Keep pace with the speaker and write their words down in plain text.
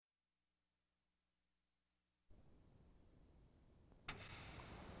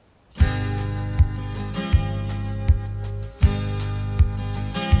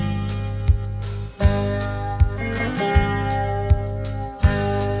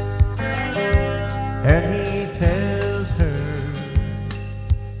And he tells her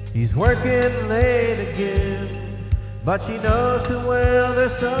he's working late again, but she knows too well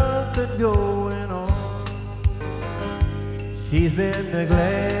there's something going on. She's been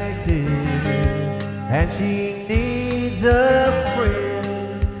neglected and she needs a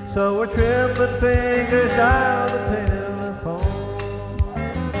friend, so her trembling fingers dial the telephone.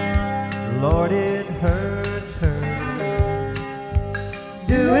 Lord, it hurts her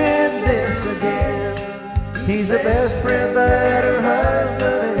doing this again. He's the best friend that her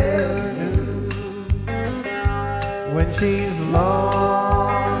husband ever knew. When she's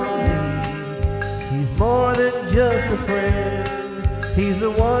lonely, he's more than just a friend. He's the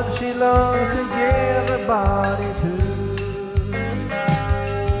one she longs to give her body to.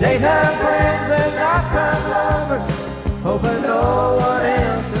 Daytime friends and nighttime lovers, hoping no one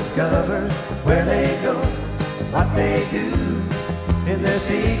else discovers where they go, what they do in their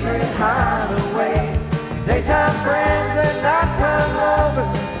secret hideaway. Daytime friends and nighttime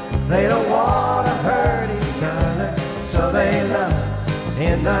lovers, they don't want to hurt each other, so they love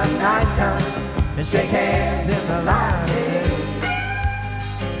in the nighttime and shake hands in the light of day.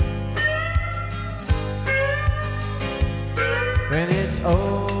 When it's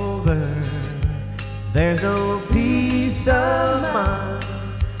over, there's no peace of mind,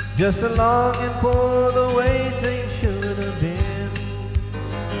 just a longing for the way things should have been.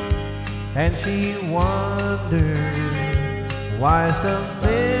 And she wonders why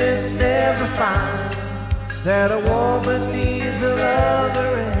something never finds that a woman needs a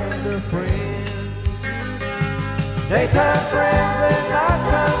lover and a friend. Daytime friends and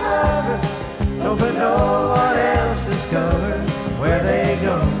nighttime lovers, hoping no one else discovers where they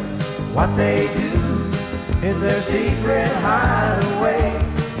go, what they do in their secret hideaway.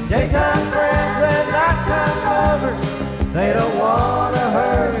 Daytime friends and nighttime lovers, they don't want to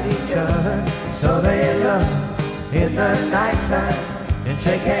hurt each other, so they love in the nighttime and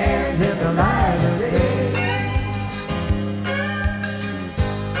shake hands in the light of day.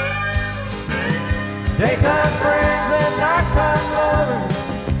 Daytime friends and nighttime lovers,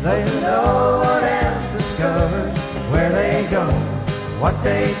 they know what else discovers where they go, what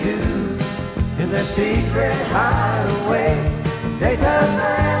they do in their secret hideaway. Daytime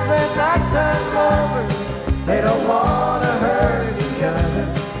friends and nighttime lovers, they don't want to hurt each other,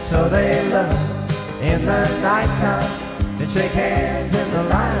 so they love in the nighttime and shake hands in the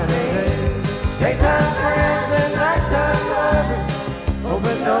light of day. Daytime friends and nighttime lovers,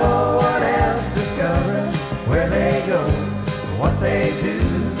 hoping no one else discovers where they go, what they do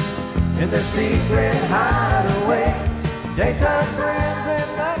in their secret hideaway. Daytime